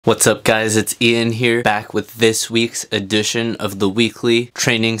What's up guys, it's Ian here, back with this week's edition of the weekly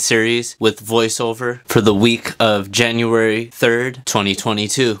training series with Voiceover for the week of January 3rd,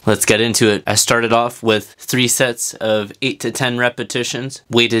 2022. Let's get into it. I started off with 3 sets of 8 to 10 repetitions,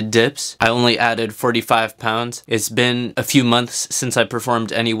 weighted dips. I only added 45 pounds. It's been a few months since I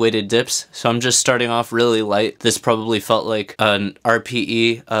performed any weighted dips, so I'm just starting off really light. This probably felt like an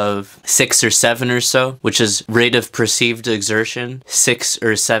RPE of 6 or 7 or so, which is rate of perceived exertion, 6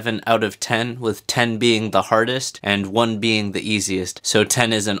 or 7 out of 10, with 10 being the hardest and 1 being the easiest. So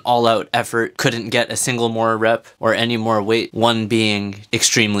 10 is an all-out effort, couldn't get a single more rep or any more weight, 1 being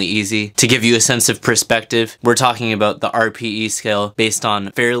extremely easy. To give you a sense of perspective, we're talking about the RPE scale based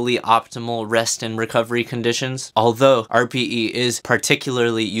on fairly optimal rest and recovery conditions, although RPE is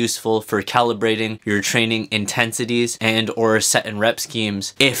particularly useful for calibrating your training intensities and or set and rep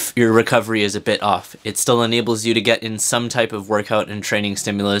schemes if your recovery is a bit off. It still enables you to get in some type of workout and training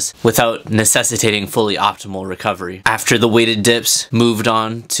stimulus without necessitating fully optimal recovery. After the weighted dips, moved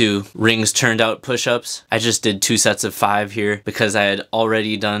on to rings turned out push-ups. I just did 2 sets of 5 here because I had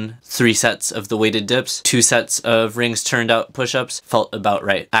already done 3 sets of the weighted dips. 2 sets of rings turned out push-ups felt about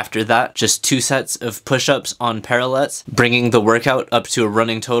right. After that, just 2 sets of push-ups on parallettes, bringing the workout up to a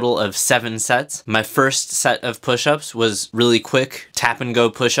running total of 7 sets. My first set of push-ups was really quick, tap and go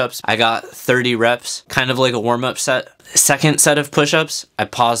push-ups. I got 30 reps, kind of like a warm-up set. Second set of push-ups, I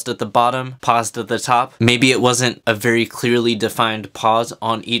paused at the bottom, paused at the top. Maybe it wasn't a very clearly defined pause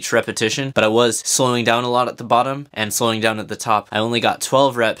on each repetition, but I was slowing down a lot at the bottom and slowing down at the top. I only got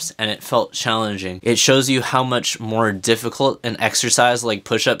 12 reps and it felt challenging. It shows you how much more difficult an exercise like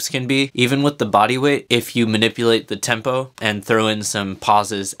push-ups can be, even with the body weight, if you manipulate the tempo and throw in some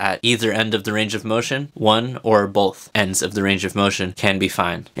pauses at either end of the range of motion. One or both ends of the range of motion can be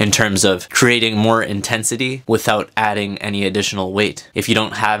fine in terms of creating more intensity without adding any additional weight. If you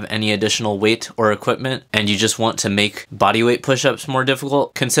don't have any additional weight or equipment and you just want to make bodyweight push-ups more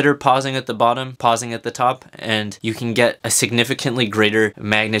difficult, consider pausing at the bottom, pausing at the top, and you can get a significantly greater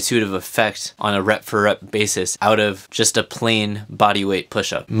magnitude of effect on a rep for rep basis out of just a plain bodyweight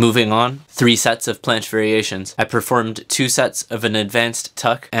push-up. Moving on, 3 sets of planche variations. I performed 2 sets of an advanced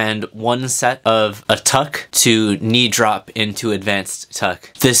tuck and 1 set of a tuck to knee drop into advanced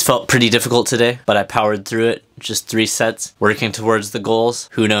tuck. This felt pretty difficult today, but I powered through it. Just 3 sets, working towards the goals.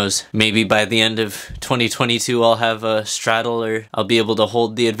 Who knows, maybe by the end of 2022 I'll have a straddle or I'll be able to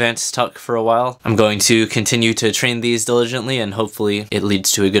hold the advanced tuck for a while. I'm going to continue to train these diligently and hopefully it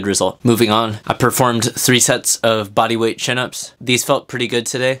leads to a good result. Moving on, I performed 3 sets of bodyweight chin-ups. These felt pretty good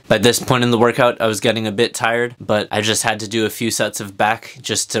today. By this point in the workout I was getting a bit tired, but I just had to do a few sets of back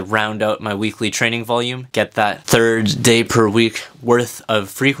just to round out my weekly training volume, get that 3rd day per week worth of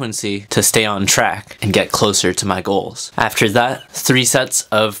frequency to stay on track and get closer to my goals. After that, 3 sets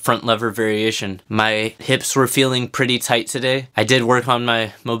of front lever variation. My hips were feeling pretty tight today. I did work on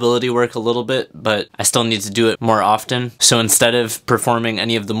my mobility work a little bit, but I still need to do it more often. So instead of performing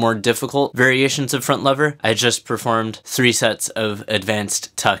any of the more difficult variations of front lever, I just performed 3 sets of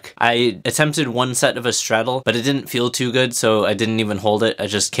advanced tuck. I attempted 1 set of a straddle, but it didn't feel too good, so I didn't even hold it. I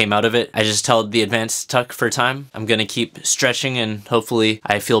just came out of it. I just held the advanced tuck for time. I'm gonna keep stretching and hopefully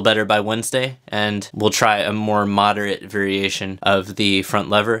I feel better by Wednesday, and we'll try a more moderate variation of the front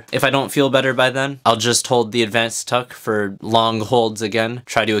lever. If I don't feel better by then, I'll just hold the advanced tuck for long holds again,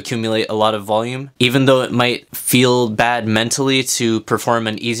 try to accumulate a lot of volume. Even though it might feel bad mentally to perform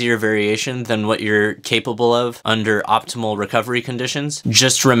an easier variation than what you're capable of under optimal recovery conditions,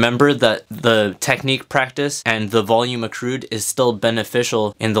 just remember that the technique practice and the volume accrued is still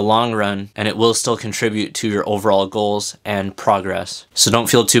beneficial in the long run, and it will still contribute to your overall goals and progress. So don't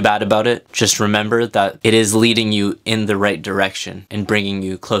feel too bad about it. Just remember that it is leading you in the right direction and bringing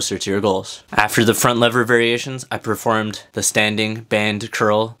you closer to your goals. After the front lever variations, I performed the standing band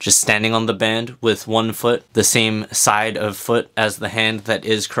curl, just standing on the band with 1 foot, the same side of foot as the hand that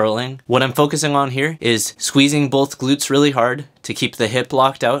is curling. What I'm focusing on here is squeezing both glutes really hard to keep the hip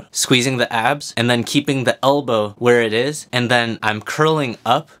locked out, squeezing the abs, and then keeping the elbow where it is, and then I'm curling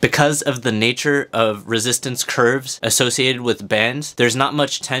up. Because of the nature of resistance curves associated with bands, there's not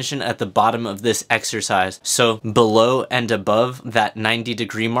much tension at the bottom of this exercise. So below and above that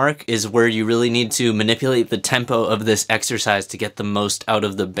 90-degree mark is where you really need to manipulate the tempo of this exercise to get the most out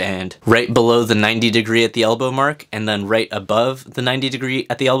of the band. Right below the 90-degree at the elbow mark, and then right above the 90-degree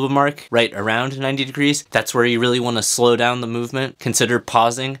at the elbow mark, right around 90 degrees, that's where you really want to slow down the movement movement, consider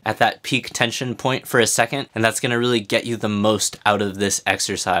pausing at that peak tension point for a second, and that's going to really get you the most out of this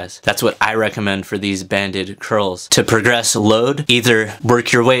exercise. That's what I recommend for these banded curls. To progress load, either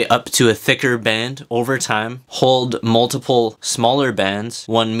work your way up to a thicker band over time, hold multiple smaller bands,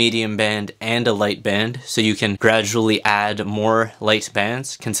 one medium band and a light band, so you can gradually add more light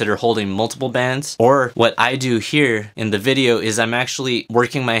bands. Consider holding multiple bands. Or what I do here in the video is I'm actually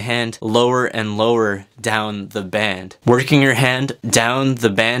working my hand lower and lower down the band. Working your hand down the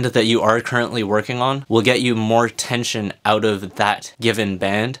band that you are currently working on will get you more tension out of that given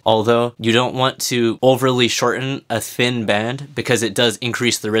band, although you don't want to overly shorten a thin band because it does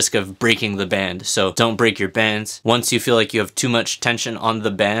increase the risk of breaking the band. So don't break your bands. Once you feel like you have too much tension on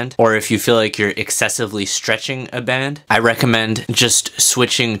the band, or if you feel like you're excessively stretching a band, I recommend just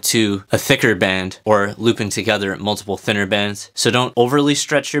switching to a thicker band or looping together multiple thinner bands. So don't overly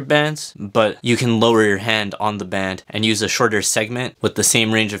stretch your bands, but you can lower your hand on the band and use a shorter segment with the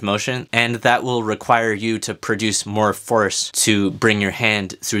same range of motion, and that will require you to produce more force to bring your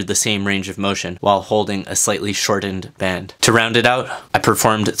hand through the same range of motion while holding a slightly shortened band. To round it out, I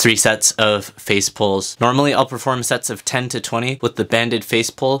performed 3 sets of face pulls. Normally I'll perform sets of 10 to 20 with the banded face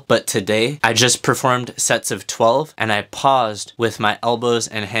pull, but today I just performed sets of 12 and I paused with my elbows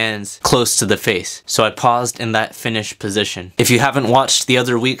and hands close to the face. So I paused in that finish position. If you haven't watched the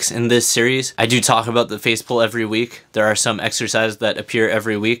other weeks in this series, I do talk about the face pull every week. There are some exercises that appear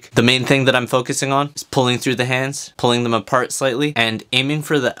every week. The main thing that I'm focusing on is pulling through the hands, pulling them apart slightly, and aiming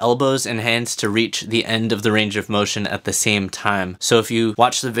for the elbows and hands to reach the end of the range of motion at the same time. So if you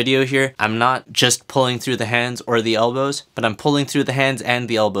watch the video here, I'm not just pulling through the hands or the elbows, but I'm pulling through the hands and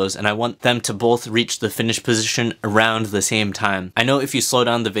the elbows, and I want them to both reach the finish position around the same time. I know if you slow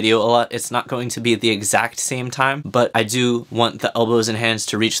down the video a lot, it's not going to be the exact same time, but I do want the elbows and hands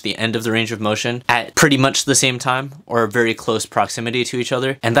to reach the end of the range of motion at pretty much the same time or very close proximity to each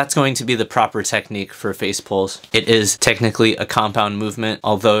other, and that's going to be the proper technique for face pulls. It is technically a compound movement,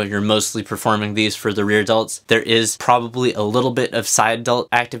 although you're mostly performing these for the rear delts. There is probably a little bit of side delt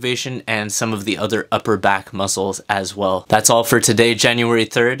activation and some of the other upper back muscles as well. That's all for today, January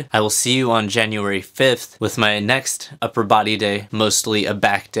 3rd. I will see you on January 5th with my next upper body day, mostly a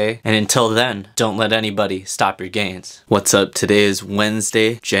back day. And until then, don't let anybody stop your gains. What's up? Today is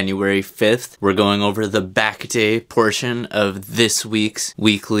Wednesday, January 5th. We're going over the back day portion of this week's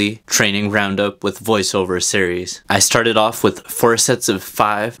weekly training roundup with voiceover series. I started off with 4 sets of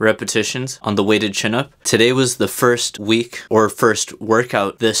 5 repetitions on the weighted chin-up. Today was the first week or first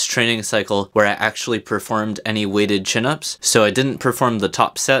workout this training cycle where I actually performed any weighted chin-ups. So I didn't perform the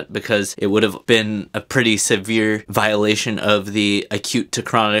top set because it would have been a pretty severe violation of the acute to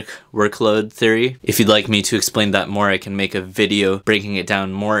chronic workload theory. If you'd like me to explain that more, I can make a video breaking it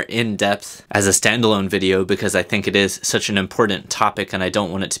down more in depth as a standalone video because I think it is such an important topic and I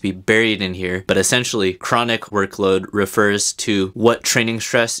don't want it to be buried in here. But essentially, chronic workload refers to what training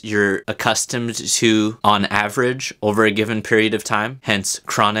stress you're accustomed to on average over a given period of time, hence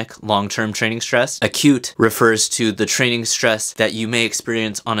chronic long-term training stress. Acute refers to the training stress that you may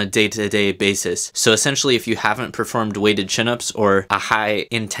experience on a day-to-day basis. So essentially, if you haven't performed weighted chin-ups or a high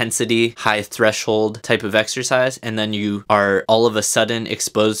intensity, high threshold type of exercise, and then you are all of a sudden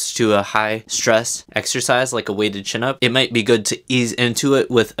exposed to a high stress exercise like a weighted chin-up, it might be good to ease into it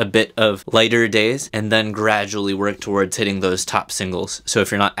with a bit of lighter days and then gradually work towards hitting those top singles. So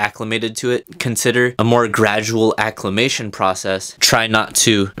if you're not acclimated to it, consider a more gradual acclimation process. Try not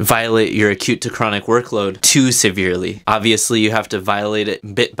to violate your acute to chronic workload too severely. Obviously, you have to violate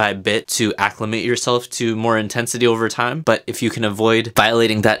it bit by bit to acclimate yourself to more intensity over time, but if you can avoid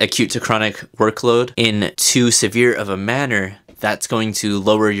violating that acute to chronic workload in too severe of a manner, that's going to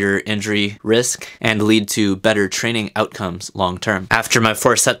lower your injury risk and lead to better training outcomes long term. After my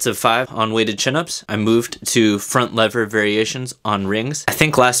 4 sets of 5 on weighted chin-ups, I moved to front lever variations on rings. I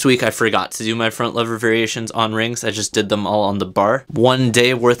think last week I forgot to do my front lever variations on rings. I just did them all on the bar. 1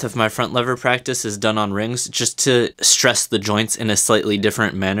 day worth of my front lever practice is done on rings just to stress the joints in a slightly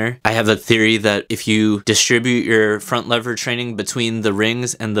different manner. I have a theory that if you distribute your front lever training between the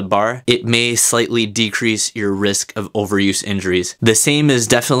rings and the bar, it may slightly decrease your risk of overuse injury. The same is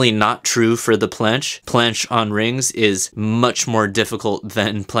definitely not true for the planche. Planche on rings is much more difficult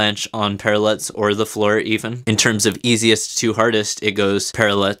than planche on parallettes or the floor even. In terms of easiest to hardest, it goes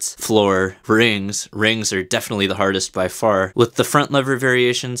parallettes, floor, rings. Rings are definitely the hardest by far. With the front lever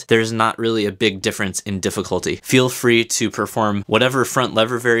variations, there's not really a big difference in difficulty. Feel free to perform whatever front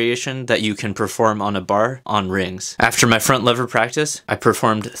lever variation that you can perform on a bar on rings. After my front lever practice, I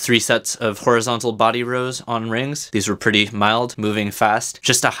performed 3 sets of horizontal body rows on rings. These were pretty mild. mild, moving fast.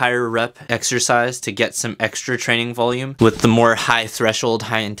 Just a higher rep exercise to get some extra training volume, with the more high threshold,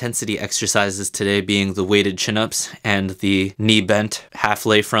 high intensity exercises today being the weighted chin-ups and the knee bent half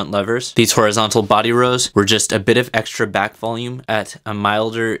lay front levers. These horizontal body rows were just a bit of extra back volume at a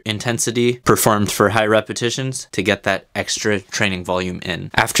milder intensity performed for high repetitions to get that extra training volume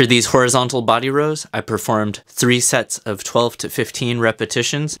in. After these horizontal body rows, I performed 3 sets of 12 to 15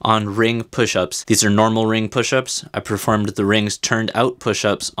 repetitions on ring push-ups. These are normal ring push-ups. I performed the rings turned out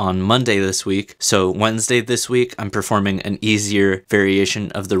push-ups on Monday this week. So Wednesday this week, I'm performing an easier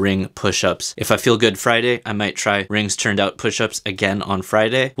variation of the ring push-ups. If I feel good Friday, I might try rings turned out push-ups again on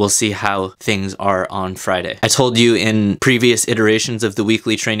Friday. We'll see how things are on Friday. I told you in previous iterations of the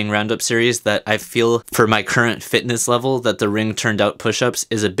weekly training roundup series that I feel for my current fitness level that the ring turned out push-ups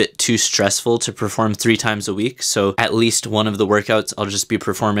is a bit too stressful to perform 3 times a week. So at least one of the workouts I'll just be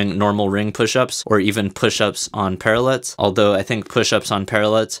performing normal ring push-ups or even push-ups on parallettes. Although I think push-ups on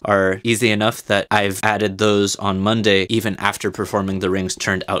parallettes are easy enough that I've added those on Monday even after performing the rings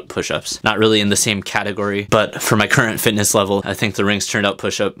turned out push-ups. Not really in the same category, but for my current fitness level, I think the rings turned out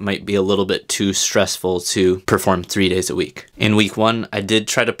push-up might be a little bit too stressful to perform 3 days a week. In week 1, I did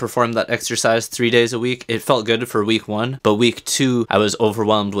try to perform that exercise 3 days a week. It felt good for week 1, but week 2, I was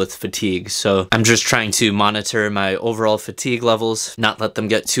overwhelmed with fatigue. So I'm just trying to monitor my overall fatigue levels, not let them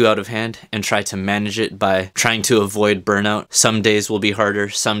get too out of hand, and try to manage it by trying to avoid burnout. Some days will be harder,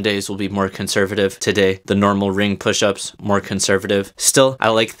 some days will be more conservative. Today, the normal ring push-ups, more conservative. Still, I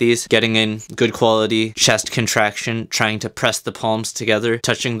like these, getting in good quality chest contraction, trying to press the palms together,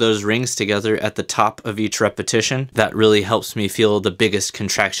 touching those rings together at the top of each repetition. That really helps me feel the biggest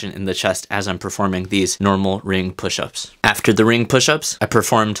contraction in the chest as I'm performing these normal ring push-ups. After the ring push-ups, I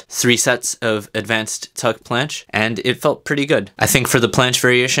performed 3 sets of advanced tuck planche, and it felt pretty good. I think for the planche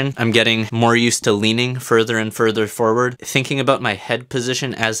variation, I'm getting more used to leaning further and further forward, thinking about my head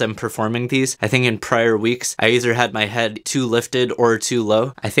position as I'm performing these. I think in prior weeks, I either had my head too lifted or too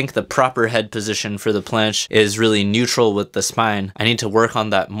low. I think the proper head position for the planche is really neutral with the spine. I need to work on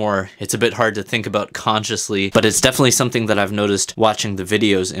that more. It's a bit hard to think about consciously, but it's definitely something that I've noticed watching the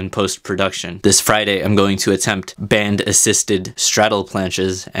videos in post-production. This Friday, I'm going to attempt band-assisted straddle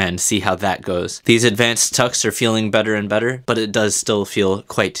planches and see how that goes. These advanced tucks are feeling better and better, but it does still feel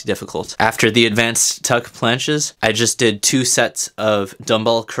quite difficult. After the advanced tuck planches, I just did 2 sets of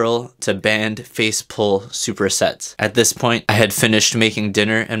dumbbell curl to band face pull supersets. At this point, I had finished making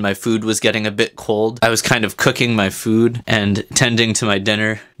dinner and my food was getting a bit cold. I was kind of cooking my food and tending to my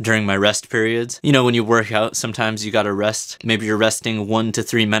dinner during my rest periods. You know, when you work out, sometimes you gotta rest. Maybe you're resting 1 to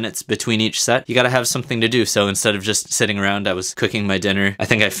 3 minutes between each set. You gotta have something to do. So instead of just sitting around, I was cooking my dinner. I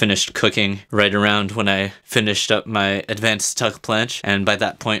think I finished cooking right around when I finished up my advanced tuck planche, and by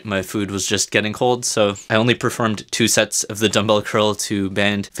that point my food was just getting cold, so I only performed 2 sets of the dumbbell curl to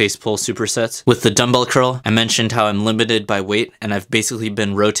band face pull supersets. With the dumbbell curl, I mentioned how I'm limited by weight, and I've basically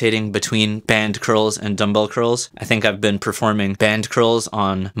been rotating between band curls and dumbbell curls. I think I've been performing band curls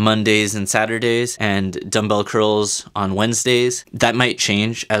on Mondays and Saturdays and dumbbell curls on Wednesdays. That might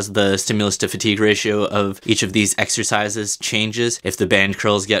change as the stimulus to fatigue ratio of each of these exercises changes. If the band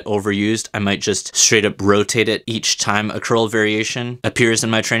curls get overused, I might just straight up rotate it each time a curl variation appears in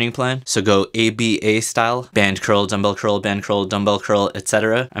my training plan. So go ABA style, band curl, dumbbell curl, band curl, dumbbell curl,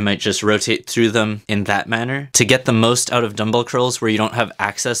 etc. I might just rotate through them in that manner. To get the most out of dumbbell curls where you don't have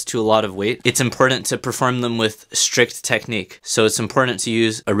access to a lot of weight, it's important to perform them with strict technique. So it's important to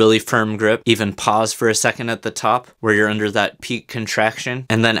use a really firm grip, even pause for a second at the top where you're under that peak contraction.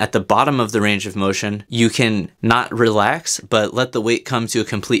 And then at the bottom of the range of motion, you can not relax, but let the weight come to a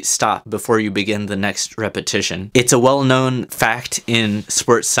complete stop before you begin the next repetition. It's a well-known fact in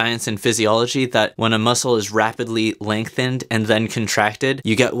sports science and physiology that when a muscle is rapidly lengthened and then contracted,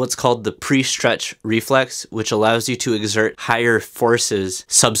 you get what's called the pre-stretch reflex, which allows you to exert higher forces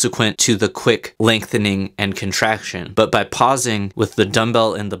subsequent to the quick lengthening and contraction. But by pausing with the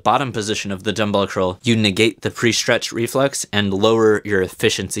dumbbell in the bottom position of the dumbbell curl, you negate the pre-stretch reflex and lower your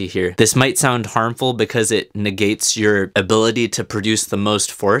efficiency here. This might sound harmful because it negates your ability to produce the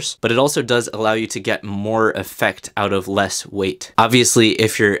most force, but it also does allow you to get more effect out of less weight. Obviously,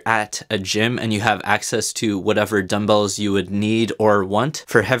 if you're at a gym and you have access to whatever dumbbells you would need or want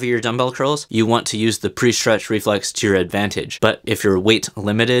for heavier dumbbell curls, you want to use the pre-stretch reflex to your advantage. But if you're weight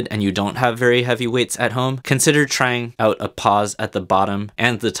limited and you don't have very heavy weights at home, consider trying out a pause at the bottom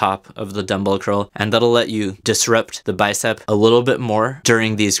and the top of the dumbbell curl, and that'll let you disrupt the bicep a little bit more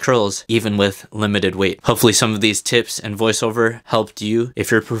during these curls, even with limited weight. Hopefully some of these tips and voiceover helped you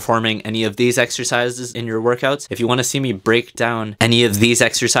if you're performing any of these exercises in your workouts. If you want to see me break down any of these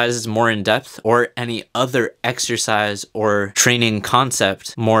exercises more in depth or any other exercises exercise or training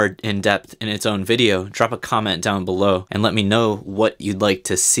concept more in depth in its own video, drop a comment down below and let me know what you'd like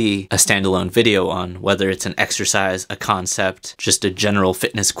to see a standalone video on, whether it's an exercise, a concept, just a general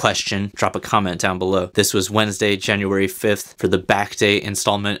fitness question. Drop a comment down below. This was Wednesday, January 5th for the back day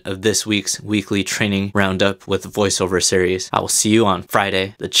installment of this week's weekly training roundup with the voiceover series. I will see you on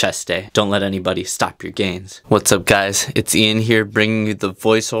Friday, the chest day. Don't let anybody stop your gains. What's up, guys? It's Ian here bringing you the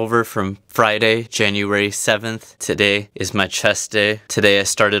voiceover from Friday, January 7th. Today is my chest day. Today I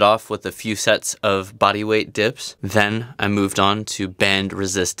started off with a few sets of bodyweight dips. Then I moved on to band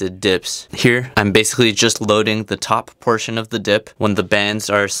resisted dips. Here, I'm basically just loading the top portion of the dip. When the bands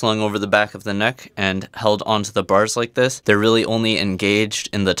are slung over the back of the neck and held onto the bars like this, they're really only engaged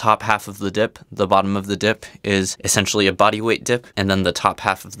in the top half of the dip. The bottom of the dip is essentially a bodyweight dip, and then the top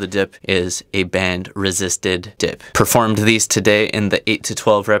half of the dip is a band resisted dip. Performed these today in the 8 to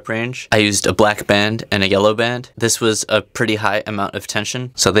 12 rep range. I used a black band and a yellow band. This was a pretty high amount of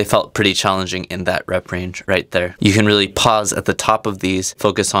tension, so they felt pretty challenging in that rep range right there. You can really pause at the top of these,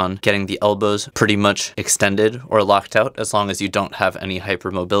 focus on getting the elbows pretty much extended or locked out as long as you don't have any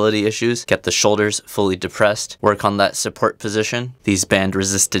hypermobility issues. Get the shoulders fully depressed, work on that support position. These band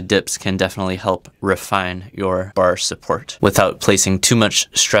resisted dips can definitely help refine your bar support without placing too much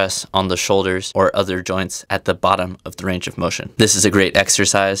stress on the shoulders or other joints at the bottom of the range of motion. This is a great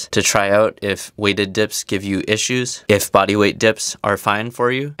exercise to try out if weighted dips give you issues. If bodyweight dips are fine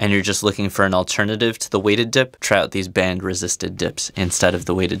for you and you're just looking for an alternative to the weighted dip, try out these band resisted dips instead of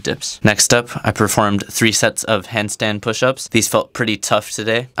the weighted dips. Next up, I performed 3 sets of handstand push-ups. These felt pretty tough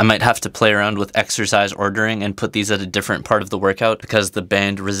today. I might have to play around with exercise ordering and put these at a different part of the workout because the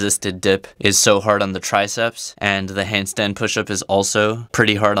band resisted dip is so hard on the triceps and the handstand push-up is also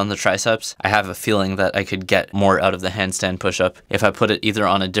pretty hard on the triceps. I have a feeling that I could get more out of the handstand push-up if I put it either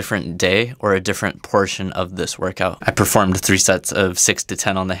on a different day or a different portion of this workout. I performed 3 sets of 6 to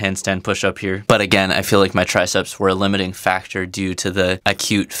 10 on the handstand push-up here, but again, I feel like my triceps were a limiting factor due to the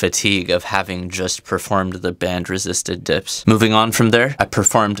acute fatigue of having just performed the band resisted dips. Moving on from there, I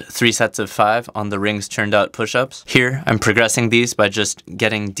performed 3 sets of 5 on the rings turned out push-ups. Here, I'm progressing these by just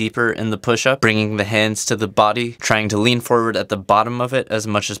getting deeper in the push-up, bringing the hands to the body, trying to lean forward at the bottom of it as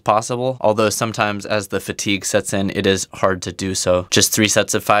much as possible, although sometimes as the fatigue sets in, it is hard to do so. Just 3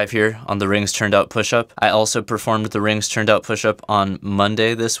 sets of 5 here on the rings turned out push-up. I also performed the rings turned out push-up on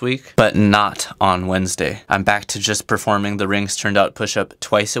Monday this week, but not on Wednesday. I'm back to just performing the rings turned out push-up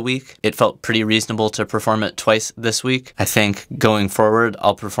twice a week. It felt pretty reasonable to perform it twice this week. I think going forward,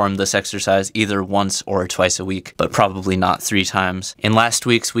 I'll perform this exercise either once or twice a week, but probably not 3 times. In last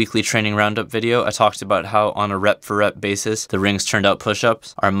week's weekly training roundup video, I talked about how on a rep for rep basis, the rings turned out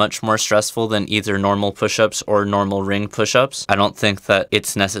push-ups are much more stressful than either normal push-ups or normal ring push-ups. I don't think that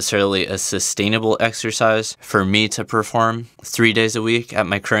it's necessarily a sustainable exercise for me to perform 3 days a week at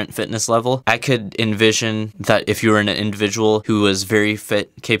my current fitness level. I could envision that if you were an individual who was very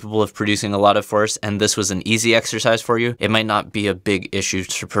fit, capable of producing a lot of force, and this was an easy exercise for you, it might not be a big issue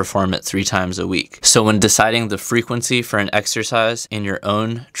to perform it 3 times a week. So when deciding the frequency for an exercise in your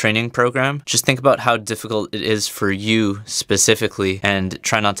own training program, just think about how difficult it is for you specifically and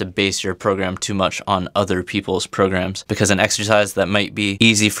try not to base your program too much on other people's programs, because an exercise that might be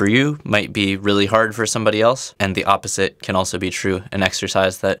easy for you might be really hard for somebody else, and the opposite can also be true. An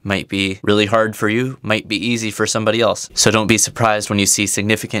exercise that might be really hard for you might be easy for somebody else. So don't be surprised when you see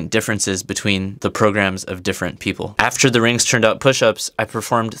significant differences between the programs of different people. After the rings turned out push-ups, I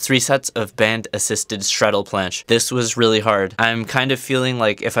performed 3 sets of band assisted straddle planche. This was really hard. I'm kind of feeling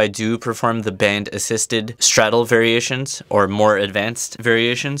like if I do perform the band assisted straddle variations or more advanced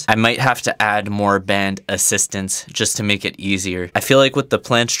variations, I might have to add more band assistance just to make it easier. I feel like with the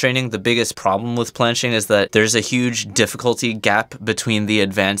planche training, the biggest problem with planching is that there's a huge difficulty gap between the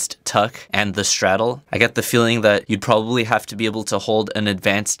advanced tuck and the straddle. I get the feeling that you'd probably have to be able to hold an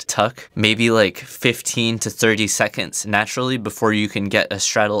advanced tuck maybe like 15 to 30 seconds naturally before you can get a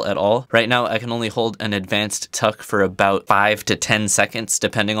straddle at all. Right now, I can only hold an advanced tuck for about 5 to 10 seconds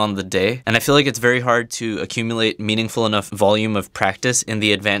depending on the day, and I feel like it's very hard to accumulate meaningful enough volume of practice in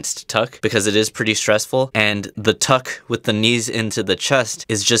the advanced tuck because it is pretty stressful, and the tuck with the knees into the chest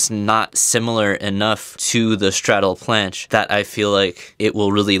is just not similar enough to the straddle planche that I feel like it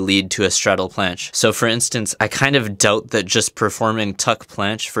will really lead to a straddle planche. So for instance, I kind of doubt that just performing tuck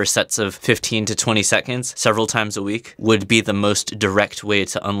planche for sets of 15 to 20 seconds several times a week would be the most direct way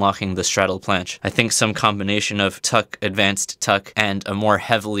to unlocking the straddle planche. I think some combination of tuck, advanced tuck, and a more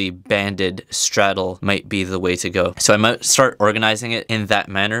heavily banded straddle might be the way to go. So I might start organizing it in that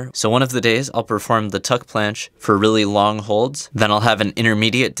manner. So one of the days I'll perform the tuck planche for really long holds, then I'll have an intermediate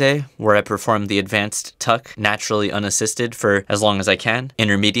intermediate day where I perform the advanced tuck naturally unassisted for as long as I can,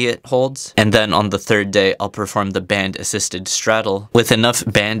 intermediate holds, and then on the third day I'll perform the band assisted straddle with enough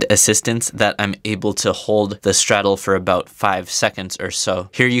band assistance that I'm able to hold the straddle for about 5 seconds or so.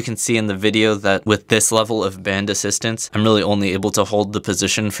 Here you can see in the video that with this level of band assistance, I'm really only able to hold the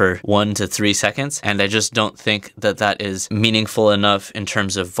position for 1 to 3 seconds, and I just don't think that that is meaningful enough in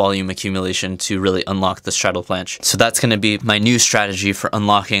terms of volume accumulation to really unlock the straddle planche. So that's going to be my new strategy for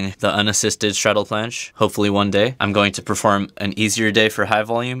unlocking the unassisted straddle planche. Hopefully one day I'm going to perform an easier day for high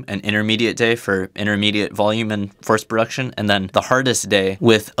volume, an intermediate day for intermediate volume and force production, and then the hardest day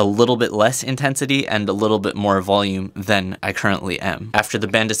with a little bit less intensity and a little bit more volume than I currently am. After the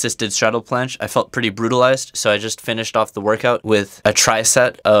band assisted straddle planche, I felt pretty brutalized, so I just finished off the workout with a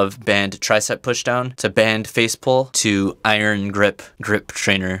triset of band tricep pushdown to band face pull to iron grip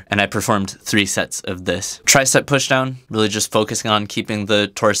trainer, and I performed 3 sets of this. Tricep pushdown, really just focusing on keeping the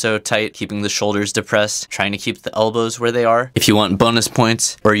torso tight, keeping the shoulders depressed, trying to keep the elbows where they are. If you want bonus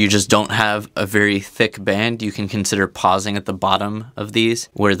points or you just don't have a very thick band, you can consider pausing at the bottom of these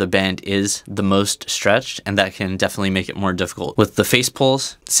where the band is the most stretched, and that can definitely make it more difficult. With the face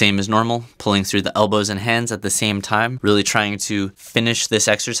pulls, same as normal, pulling through the elbows and hands at the same time, really trying to finish this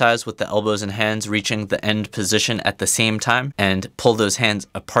exercise with the elbows and hands reaching the end position at the same time and pull those hands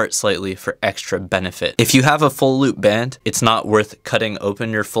apart slightly for extra benefit. If you have a full loop band, it's not worth cutting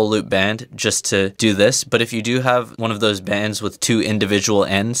open your full loop band just to do this, but if you do have one of those bands with 2 individual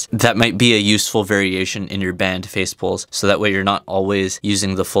ends, that might be a useful variation in your band face pulls, so that way you're not always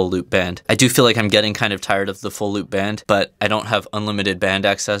using the full loop band. I do feel like I'm getting kind of tired of the full loop band, but I don't have unlimited band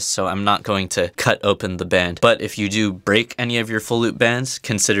access, so I'm not going to cut open the band. But if you do break any of your full loop bands,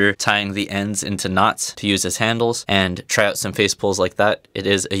 consider tying the ends into knots to use as handles and try out some face pulls like that. It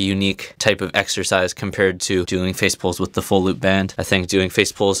is a unique type of exercise compared to doing face pulls with the full loop band. I think doing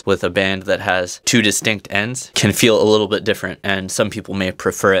face pulls with a band that has 2 distinct ends can feel a little bit different, and some people may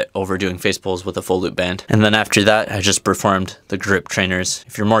prefer it over doing face pulls with a full loop band. And then after that, I just performed the grip trainers.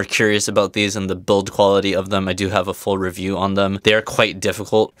 If you're more curious about these and the build quality of them, I do have a full review on them. They are quite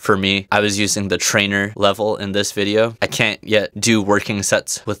difficult for me. I was using the trainer level in this video. I can't yet do working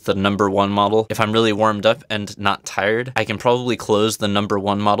sets with the number 1 model. If I'm really warmed up and not tired, I can probably close the number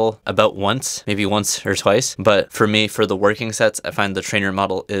 1 model about once, maybe once or twice. But for me, for the working sets, I find the trainer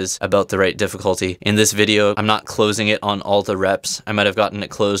model is about the right difficulty. In this video, I'm not closing it on all the reps. I might have gotten it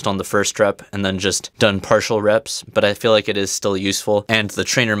closed on the first rep and then just done partial reps, but I feel like it is still useful. And the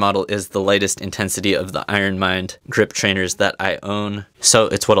trainer model is the lightest intensity of the Iron Mind grip trainers that I own. So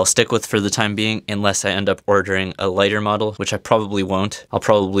it's what I'll stick with for the time being, unless I end up ordering a lighter model, which I probably won't. I'll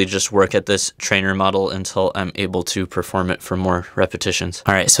probably just work at this trainer model until I'm able to perform it for more repetitions.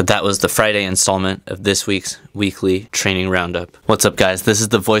 All right, so that was the Friday installment of this week's weekly training roundup. What's up, guys? This is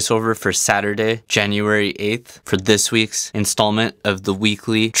the voiceover for Saturday, January 8th, for this week's installment of the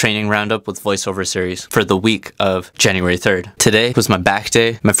weekly training roundup with voiceover series for the week of January 3rd. Today was my back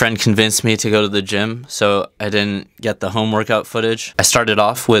day. My friend convinced me to go to the gym, so I didn't get the home workout footage. I started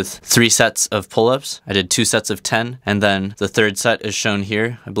off with 3 sets of pull-ups. I did 2 sets of 10, and then the third set is shown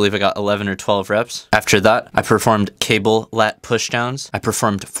here. I believe I got 11 or 12 reps. After that, I performed cable lat pushdowns. I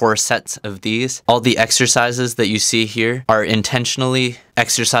performed 4 sets of these. All the exercises that you see here are intentionally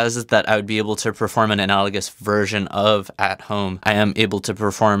exercises that I would be able to perform an analogous version of at home. I am able to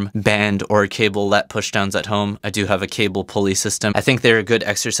perform band or cable lat pushdowns at home. I do have a cable pulley system. I think they're a good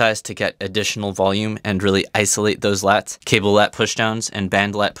exercise to get additional volume and really isolate those lats. Cable lat pushdowns and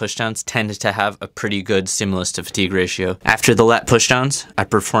band lat pushdowns tend to have a pretty good stimulus to fatigue ratio. After the lat pushdowns, I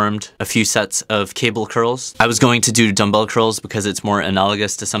performed a few sets of cable curls. I was going to do dumbbell curls because it's more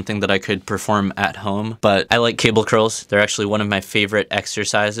analogous to something that I could perform at home, but I like cable curls. They're actually one of my favorite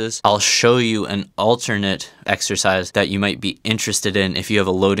exercises. I'll show you an alternate exercise that you might be interested in if you have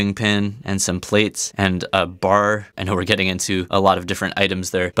a loading pin and some plates and a bar. I know we're getting into a lot of different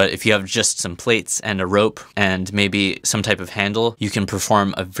items there, but if you have just some plates and a rope and maybe some type of handle, you can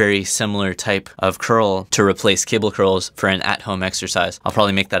perform a very similar type of curl to replace cable curls for an at-home exercise. I'll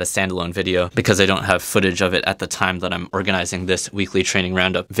probably make that a standalone video because I don't have footage of it at the time that I'm organizing this weekly training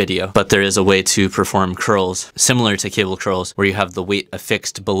roundup video, but there is a way to perform curls similar to cable curls where you have the weight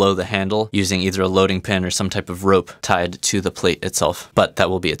affixed below the handle using either a loading pin or some type of rope tied to the plate itself, but that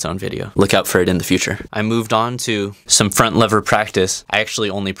will be its own video. Look out for it in the future. I moved on to some front lever practice. I actually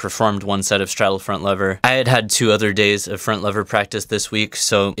only performed 1 set of straddle front lever. I had 2 other days of front lever practice this week,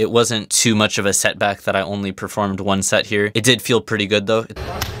 so it wasn't too much of a setback that I only performed 1 set here. It did feel pretty good though.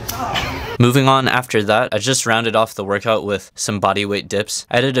 Moving on after that, I just rounded off the workout with some body weight dips.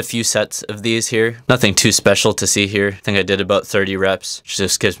 I did a few sets of these here. Nothing too special to see here. I think I did about 30 reps, which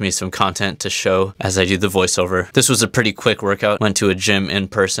just gives me some content to show as I do the voiceover. This was a pretty quick workout. Went to a gym in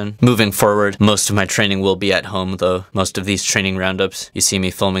person. Moving forward, most of my training will be at home though. Most of these training roundups, you see me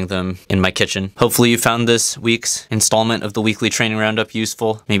filming them in my kitchen. Hopefully you found this week's installment of the weekly training roundup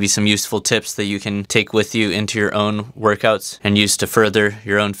useful. Maybe some useful tips that you can take with you into your own workouts and use to further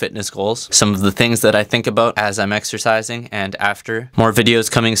your own fitness goals. Some of the things that I think about as I'm exercising and after. More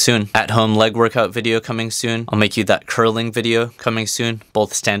videos coming soon. At home leg workout video coming soon. I'll make you that curling video coming soon.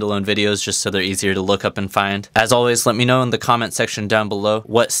 Both standalone videos just so they're easier to look up and find. As always, let me know in the comment section down below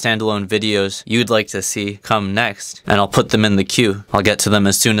what standalone videos you'd like to see come next, and I'll put them in the queue. I'll get to them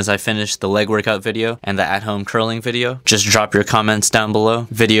as soon as I finish the leg workout video and the at-home curling video. Just drop your comments down below,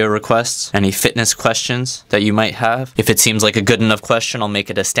 video requests, any fitness questions that you might have. If it seems like a good enough question, I'll make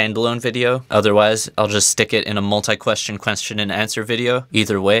it a standalone video. Otherwise, I'll just stick it in a multi-question question and answer video.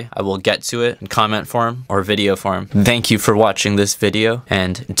 Either way, I will get to it in comment form or video form. Thank you for watching this video,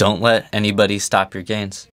 and don't let anybody stop your gains.